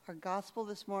Our gospel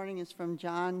this morning is from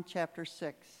John chapter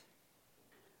 6.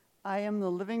 I am the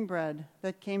living bread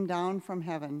that came down from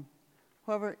heaven.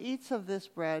 Whoever eats of this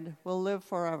bread will live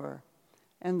forever,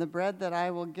 and the bread that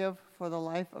I will give for the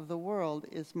life of the world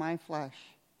is my flesh.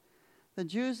 The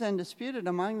Jews then disputed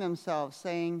among themselves,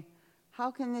 saying, How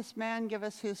can this man give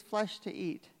us his flesh to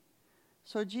eat?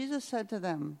 So Jesus said to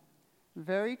them,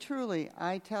 Very truly,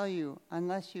 I tell you,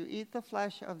 unless you eat the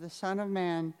flesh of the Son of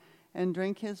Man and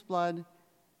drink his blood,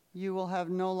 you will have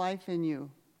no life in you.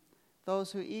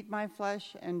 Those who eat my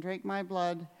flesh and drink my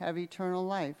blood have eternal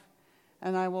life,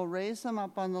 and I will raise them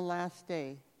up on the last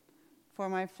day. For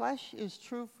my flesh is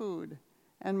true food,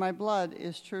 and my blood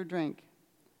is true drink.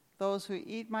 Those who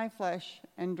eat my flesh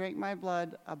and drink my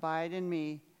blood abide in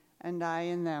me, and I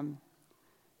in them.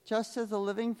 Just as the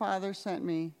living Father sent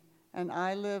me, and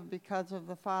I live because of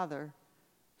the Father,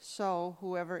 so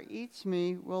whoever eats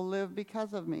me will live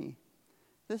because of me.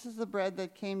 This is the bread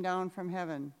that came down from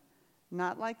heaven,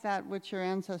 not like that which your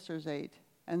ancestors ate,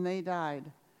 and they died,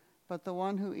 but the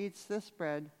one who eats this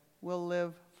bread will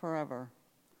live forever.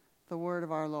 The word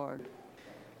of our Lord.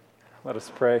 Let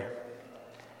us pray.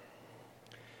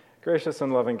 Gracious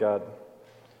and loving God,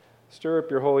 stir up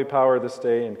your holy power this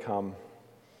day and come.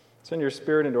 Send your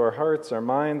Spirit into our hearts, our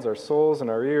minds, our souls, and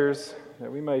our ears, that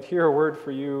we might hear a word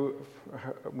from you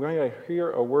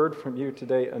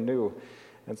today anew,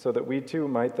 and so that we too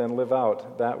might then live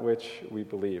out that which we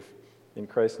believe. In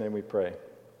Christ's name we pray.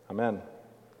 Amen.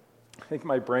 I think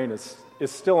my brain is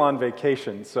still on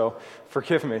vacation, so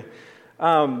forgive me.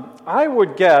 I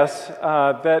would guess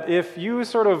that if you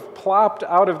sort of plopped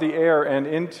out of the air and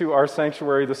into our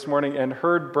sanctuary this morning and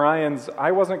heard Brian's,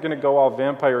 I wasn't going to go all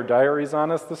Vampire Diaries on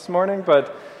us this morning,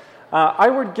 but I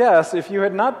would guess if you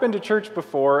had not been to church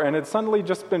before and had suddenly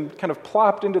just been kind of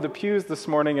plopped into the pews this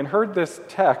morning and heard this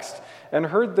text and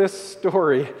heard this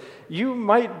story, you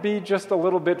might be just a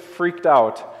little bit freaked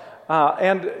out.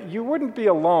 And you wouldn't be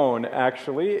alone,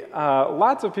 actually.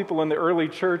 Lots of people in the early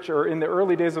church or in the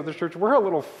early days of the church were a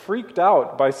little freaked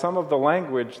out by some of the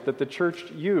language that the church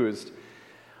used.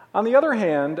 On the other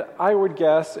hand, I would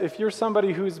guess if you're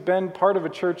somebody who's been part of a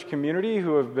church community,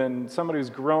 who have been somebody who's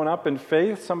grown up in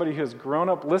faith, somebody who's grown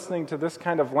up listening to this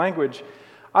kind of language,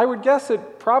 I would guess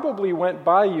it probably went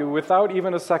by you without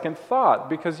even a second thought,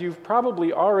 because you've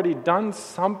probably already done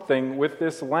something with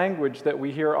this language that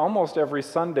we hear almost every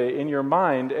Sunday in your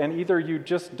mind, and either you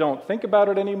just don't think about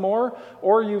it anymore,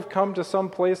 or you've come to some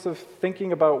place of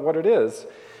thinking about what it is.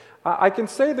 I can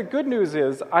say the good news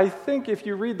is, I think if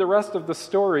you read the rest of the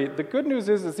story, the good news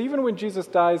is even when Jesus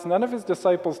dies, none of his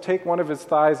disciples take one of his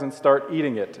thighs and start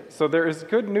eating it. So there is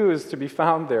good news to be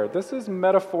found there. This is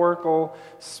metaphorical,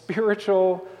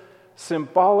 spiritual,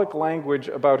 symbolic language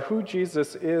about who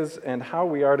Jesus is and how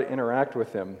we are to interact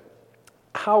with him.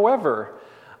 However,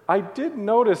 I did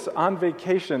notice on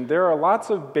vacation there are lots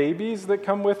of babies that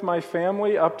come with my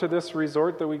family up to this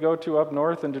resort that we go to up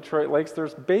north in Detroit Lakes.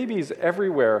 There's babies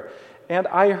everywhere. And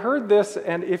I heard this,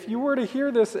 and if you were to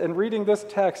hear this and reading this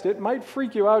text, it might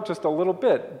freak you out just a little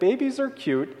bit. Babies are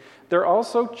cute. They're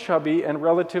also chubby and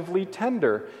relatively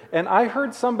tender. And I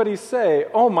heard somebody say,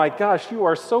 "Oh my gosh, you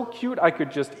are so cute, I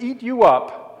could just eat you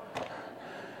up."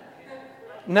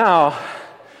 Now,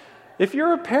 if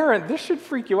you're a parent, this should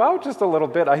freak you out just a little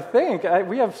bit, I think.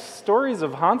 We have stories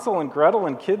of Hansel and Gretel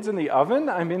and kids in the oven.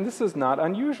 I mean, this is not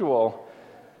unusual.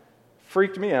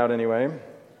 Freaked me out anyway.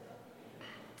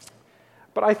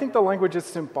 But I think the language is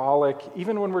symbolic.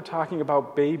 Even when we're talking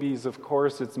about babies, of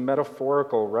course, it's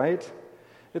metaphorical, right?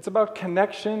 It's about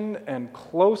connection and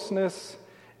closeness.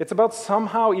 It's about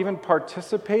somehow even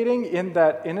participating in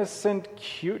that innocent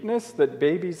cuteness that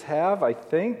babies have, I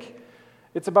think.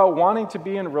 It's about wanting to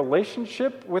be in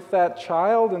relationship with that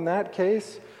child in that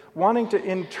case, wanting to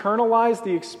internalize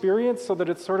the experience so that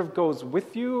it sort of goes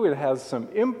with you. It has some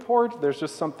import. There's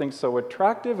just something so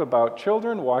attractive about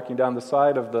children walking down the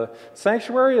side of the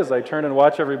sanctuary as I turn and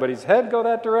watch everybody's head go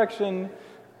that direction.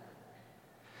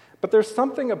 But there's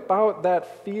something about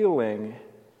that feeling,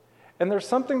 and there's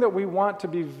something that we want to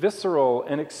be visceral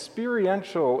and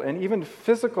experiential and even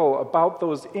physical about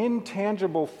those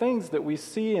intangible things that we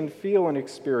see and feel and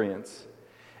experience.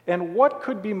 And what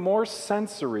could be more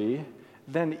sensory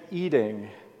than eating?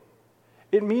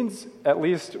 It means, at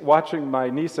least watching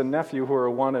my niece and nephew who are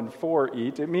 1 and 4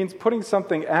 eat, it means putting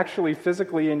something actually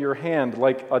physically in your hand,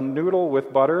 like a noodle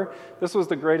with butter. This was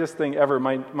the greatest thing ever.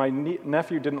 My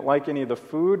nephew didn't like any of the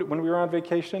food when we were on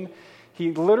vacation.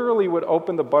 He literally would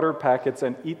open the butter packets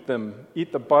and eat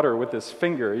the butter with his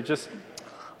finger. He just,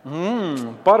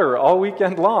 butter all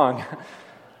weekend long.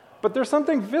 But there's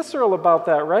something visceral about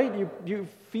that, right? You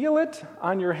feel it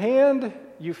on your hand,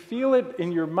 you feel it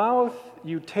in your mouth,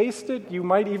 you taste it, you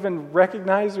might even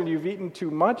recognize when you've eaten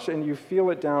too much, and you feel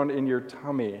it down in your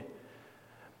tummy.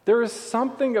 There is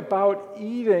something about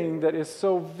eating that is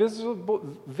so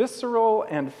visceral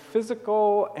and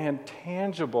physical and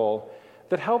tangible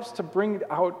that helps to bring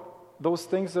out those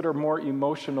things that are more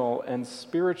emotional and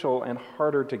spiritual and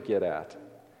harder to get at.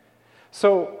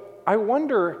 So I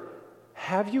wonder,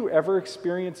 have you ever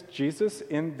experienced Jesus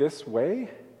in this way?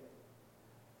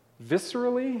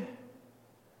 Viscerally,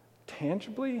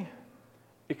 tangibly,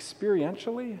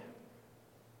 experientially?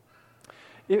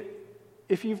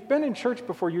 If you've been in church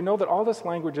before, you know that all this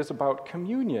language is about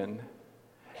communion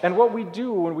and what we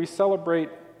do when we celebrate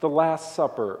the Last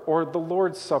Supper or the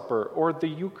Lord's Supper or the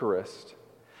Eucharist.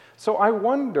 So I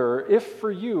wonder if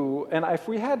for you, and if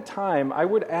we had time, I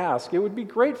would ask, it would be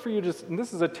great for you to, and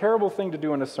this is a terrible thing to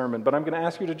do in a sermon, but I'm going to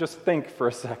ask you to just think for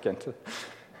a second.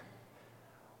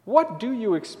 What do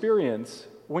you experience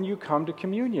when you come to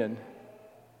communion?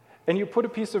 And you put a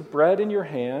piece of bread in your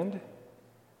hand,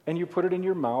 and you put it in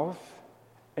your mouth,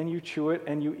 and you chew it,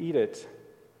 and you eat it.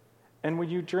 And when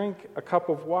you drink a cup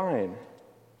of wine,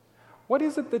 what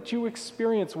is it that you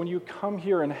experience when you come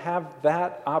here and have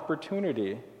that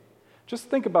opportunity? Just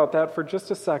think about that for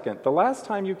just a second. The last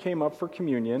time you came up for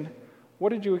communion, what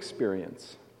did you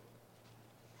experience?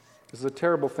 This is a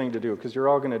terrible thing to do because you're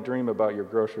all going to dream about your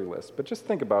grocery list, but just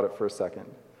think about it for a second.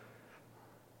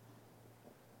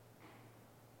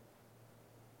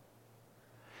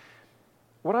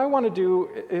 What I want to do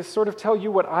is sort of tell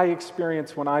you what I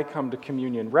experience when I come to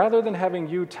communion. Rather than having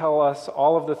you tell us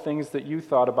all of the things that you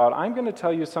thought about, I'm going to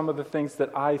tell you some of the things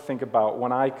that I think about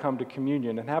when I come to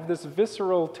communion and have this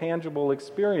visceral, tangible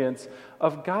experience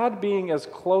of God being as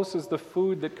close as the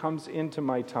food that comes into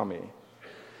my tummy.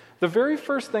 The very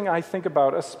first thing I think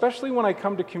about, especially when I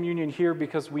come to communion here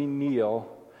because we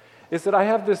kneel, is that I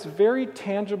have this very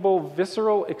tangible,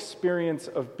 visceral experience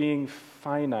of being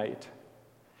finite.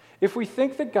 If we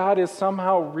think that God is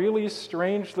somehow really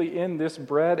strangely in this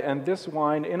bread and this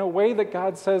wine in a way that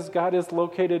God says God is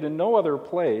located in no other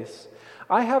place,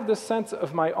 I have this sense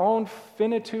of my own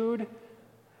finitude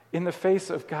in the face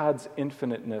of God's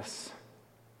infiniteness.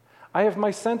 I have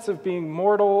my sense of being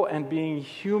mortal and being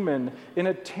human in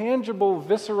a tangible,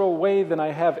 visceral way than I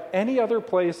have any other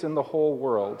place in the whole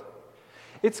world.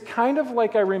 It's kind of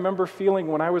like I remember feeling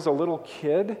when I was a little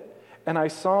kid and I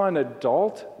saw an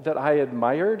adult that I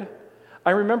admired.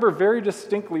 I remember very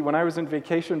distinctly when I was in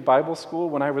vacation Bible school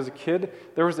when I was a kid,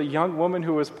 there was a young woman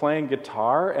who was playing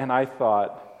guitar, and I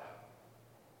thought,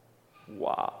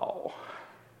 wow.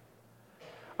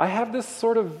 I have this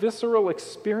sort of visceral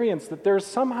experience that there's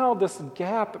somehow this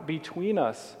gap between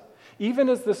us. Even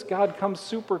as this God comes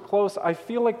super close, I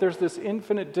feel like there's this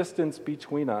infinite distance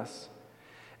between us.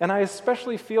 And I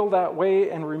especially feel that way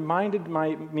and reminded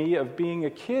me of being a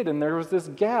kid, and there was this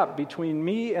gap between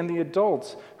me and the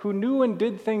adults who knew and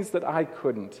did things that I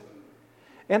couldn't.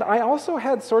 And I also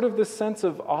had sort of this sense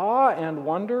of awe and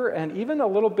wonder and even a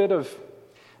little bit of,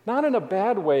 not in a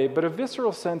bad way, but a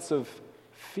visceral sense of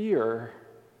fear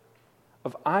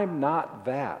of I'm not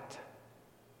that.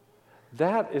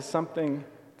 That is something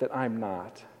that I'm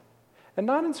not. And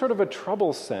not in sort of a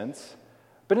trouble sense,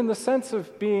 but in the sense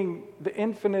of being the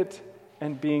infinite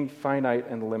and being finite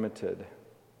and limited.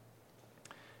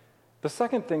 The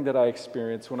second thing that I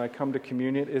experience when I come to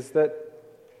communion is that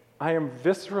I am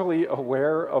viscerally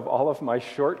aware of all of my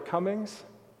shortcomings.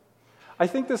 I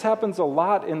think this happens a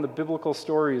lot in the biblical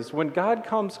stories. When God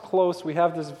comes close, we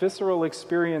have this visceral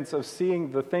experience of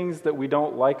seeing the things that we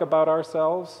don't like about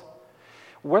ourselves,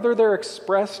 whether they're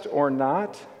expressed or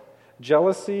not.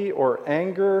 Jealousy or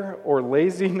anger or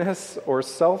laziness or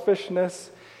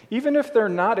selfishness, even if they're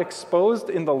not exposed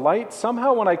in the light,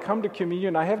 somehow when I come to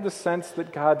communion, I have the sense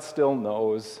that God still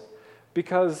knows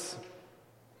because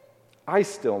I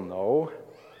still know.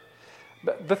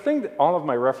 The thing that all of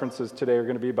my references today are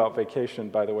going to be about vacation,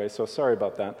 by the way, so sorry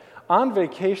about that. On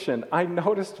vacation, I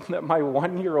noticed that my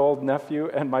 1-year-old nephew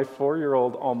and my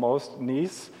 4-year-old almost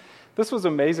niece, this was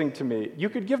amazing to me. You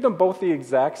could give them both the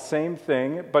exact same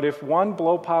thing, but if one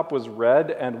blow pop was red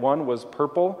and one was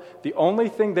purple, the only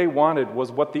thing they wanted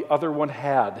was what the other one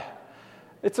had.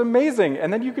 It's amazing.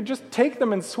 And then you could just take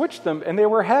them and switch them, and they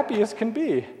were happy as can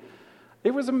be.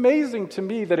 It was amazing to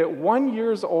me that at 1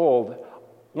 year old,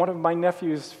 one of my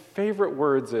nephew's favorite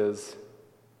words is,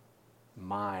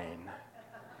 mine.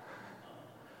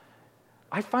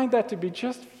 I find that to be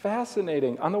just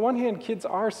fascinating. On the one hand, kids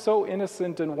are so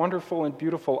innocent and wonderful and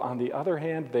beautiful. On the other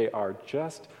hand, they are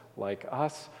just like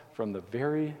us from the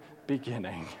very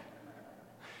beginning.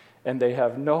 and they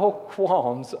have no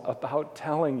qualms about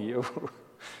telling you.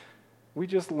 We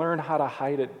just learn how to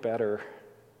hide it better.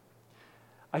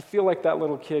 I feel like that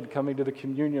little kid coming to the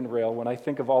communion rail when I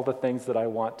think of all the things that I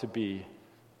want to be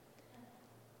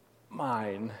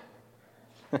mine.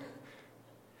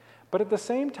 But at the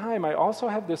same time, I also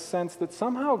have this sense that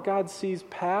somehow God sees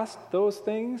past those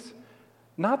things.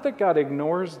 Not that God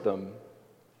ignores them,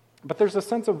 but there's a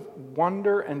sense of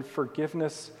wonder and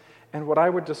forgiveness and what I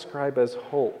would describe as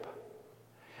hope.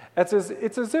 It's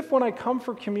as if when I come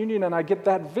for communion and I get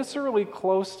that viscerally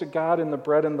close to God in the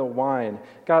bread and the wine,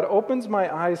 God opens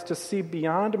my eyes to see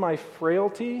beyond my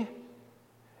frailty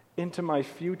into my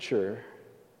future,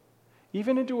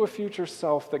 even into a future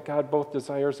self that God both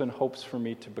desires and hopes for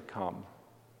me to become.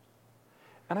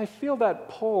 And I feel that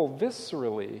pull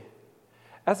viscerally,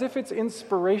 as if it's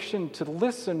inspiration to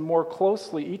listen more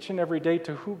closely each and every day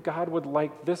to who God would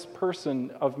like this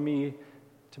person of me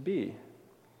to be.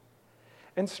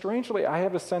 And strangely, I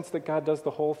have a sense that God does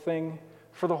the whole thing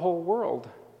for the whole world.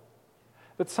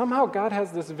 That somehow God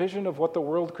has this vision of what the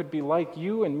world could be like,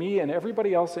 you and me and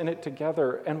everybody else in it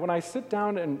together. And when I sit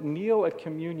down and kneel at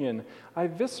communion, I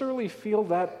viscerally feel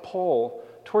that pull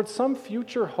towards some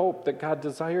future hope that God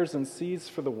desires and sees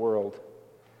for the world.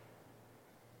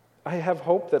 I have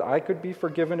hope that I could be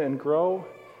forgiven and grow,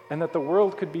 and that the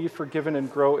world could be forgiven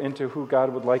and grow into who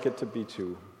God would like it to be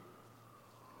too.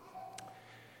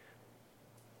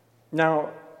 Now,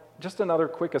 just another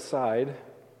quick aside.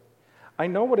 I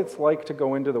know what it's like to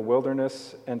go into the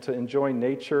wilderness and to enjoy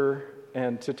nature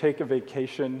and to take a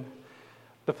vacation.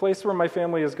 The place where my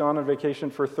family has gone on vacation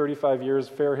for 35 years,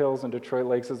 Fair Hills and Detroit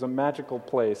Lakes, is a magical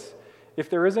place. If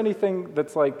there is anything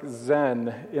that's like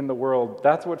Zen in the world,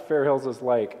 that's what Fair Hills is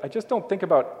like. I just don't think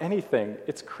about anything.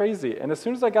 It's crazy. And as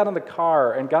soon as I got in the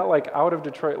car and got like out of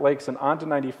Detroit Lakes and onto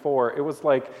 94, it was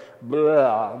like,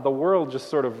 blah, the world just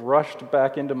sort of rushed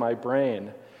back into my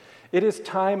brain. It is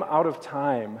time out of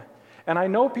time. And I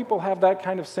know people have that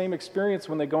kind of same experience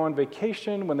when they go on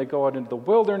vacation, when they go out into the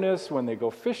wilderness, when they go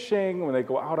fishing, when they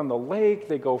go out on the lake,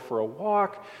 they go for a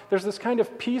walk. There's this kind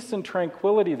of peace and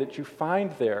tranquility that you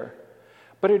find there.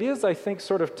 But it is, I think,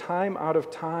 sort of time out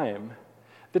of time.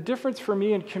 The difference for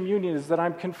me in communion is that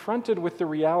I'm confronted with the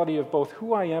reality of both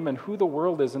who I am and who the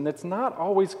world is, and it's not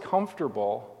always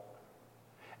comfortable.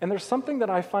 And there's something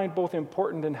that I find both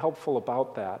important and helpful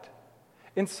about that.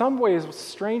 In some ways,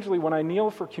 strangely, when I kneel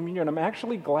for communion, I'm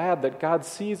actually glad that God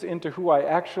sees into who I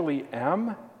actually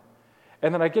am,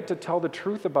 and that I get to tell the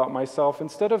truth about myself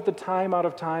instead of the time out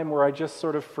of time where I just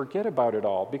sort of forget about it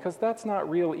all, because that's not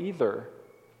real either.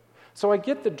 So I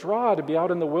get the draw to be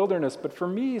out in the wilderness, but for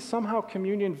me, somehow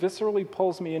communion viscerally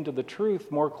pulls me into the truth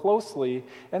more closely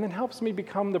and then helps me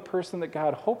become the person that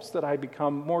God hopes that I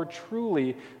become more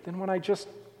truly than when I just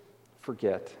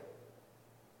forget.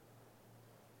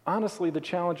 Honestly, the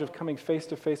challenge of coming face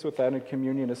to face with that in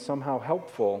communion is somehow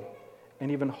helpful and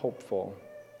even hopeful.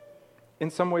 In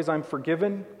some ways, I'm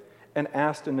forgiven and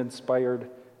asked and inspired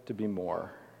to be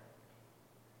more.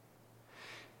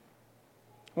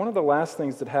 One of the last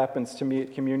things that happens to me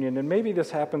at communion, and maybe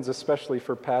this happens especially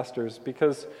for pastors,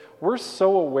 because we're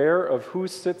so aware of who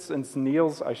sits and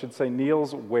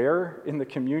kneels where in the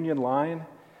communion line.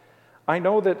 I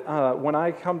know that when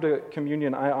I come to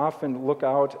communion, I often look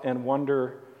out and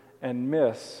wonder and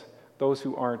miss those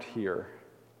who aren't here.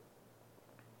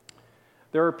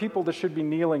 There are people that should be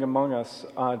kneeling among us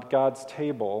on God's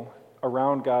table,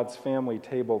 around God's family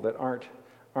table, that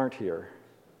aren't here.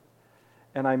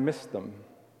 And I miss them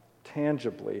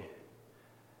tangibly.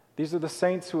 These are the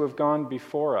saints who have gone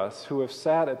before us, who have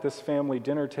sat at this family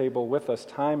dinner table with us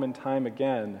time and time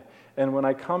again. And when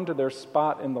I come to their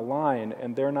spot in the line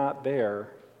and they're not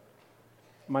there,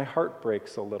 my heart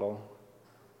breaks a little.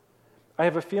 I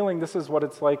have a feeling this is what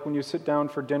it's like when you sit down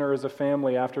for dinner as a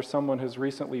family after someone has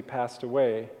recently passed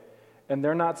away, and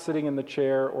they're not sitting in the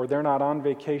chair, or they're not on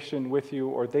vacation with you,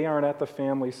 or they aren't at the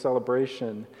family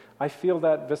celebration. I feel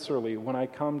that viscerally when I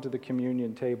come to the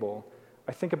communion table.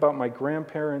 I think about my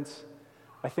grandparents.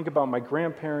 I think about my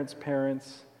grandparents'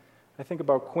 parents. I think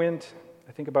about Quint.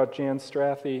 I think about Jan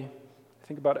Strathy. I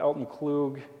think about Elton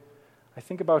Klug. I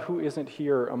think about who isn't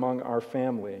here among our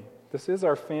family. This is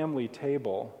our family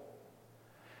table.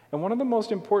 And one of the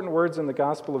most important words in the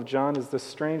Gospel of John is this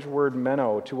strange word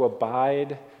meno, to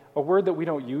abide, a word that we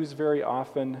don't use very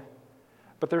often.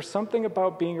 But there's something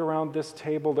about being around this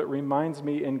table that reminds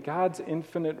me, in God's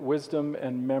infinite wisdom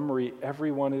and memory,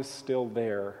 everyone is still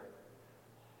there.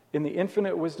 In the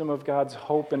infinite wisdom of God's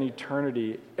hope and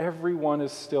eternity, everyone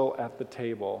is still at the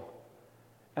table.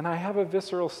 And I have a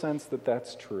visceral sense that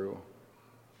that's true.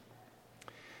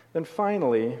 Then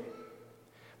finally,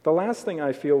 The last thing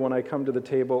I feel when I come to the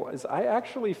table is I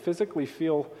actually physically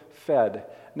feel fed.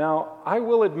 Now, I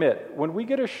will admit, when we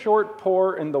get a short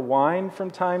pour in the wine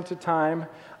from time to time,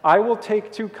 I will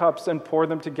take 2 cups and pour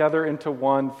them together into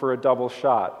one for a double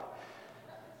shot.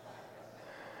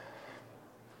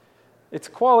 It's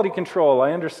quality control,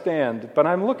 I understand, but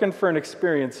I'm looking for an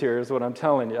experience here, is what I'm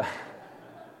telling you.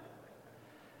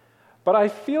 But I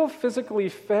feel physically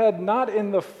fed not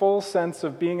in the full sense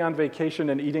of being on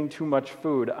vacation and eating too much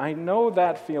food. I know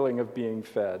that feeling of being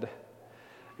fed.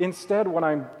 Instead, what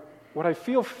I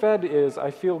feel fed is I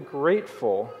feel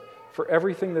grateful for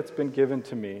everything that's been given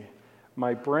to me.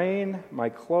 My brain, my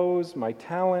clothes, my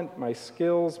talent, my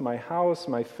skills, my house,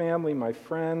 my family, my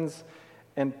friends,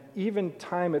 and even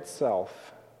time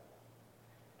itself.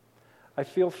 I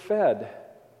feel fed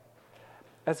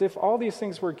as if all these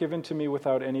things were given to me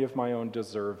without any of my own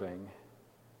deserving,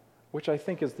 which I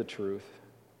think is the truth,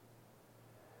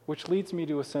 which leads me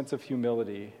to a sense of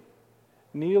humility,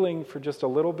 kneeling for just a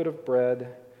little bit of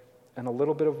bread and a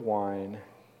little bit of wine.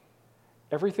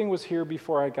 Everything was here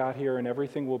before I got here, and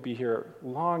everything will be here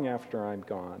long after I'm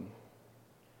gone.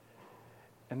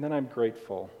 And then I'm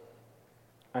grateful.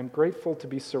 I'm grateful to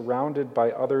be surrounded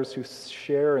by others who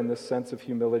share in this sense of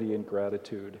humility and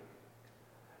gratitude.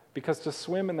 Because to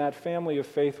swim in that family of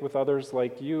faith with others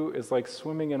like you is like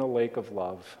swimming in a lake of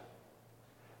love.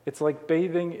 It's like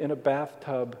bathing in a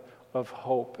bathtub of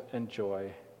hope and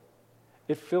joy.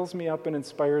 It fills me up and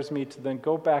inspires me to then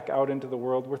go back out into the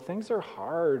world where things are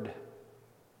hard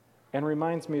and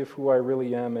reminds me of who I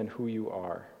really am and who you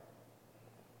are.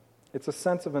 It's a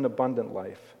sense of an abundant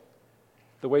life.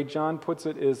 The way John puts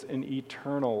it is an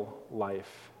eternal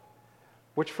life,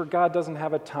 which for God doesn't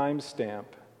have a time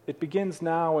stamp. It begins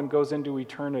now and goes into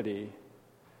eternity.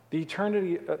 The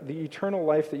eternal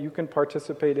life that you can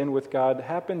participate in with God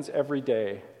happens every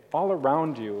day, all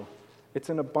around you. It's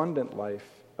an abundant life,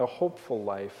 a hopeful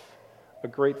life, a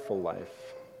grateful life.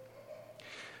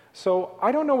 So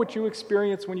I don't know what you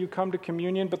experience when you come to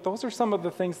communion, but those are some of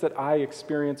the things that I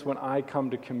experience when I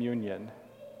come to communion.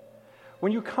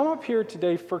 When you come up here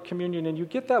today for communion and you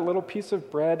get that little piece of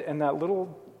bread and that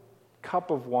little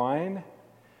cup of wine,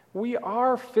 we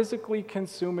are physically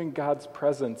consuming God's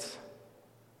presence.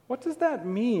 What does that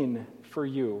mean for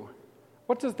you?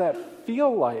 What does that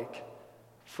feel like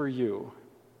for you?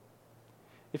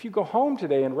 If you go home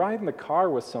today and ride in the car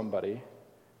with somebody,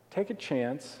 take a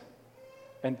chance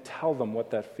and tell them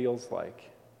what that feels like.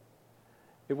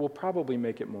 It will probably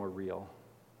make it more real.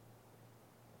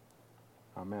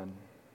 Amen.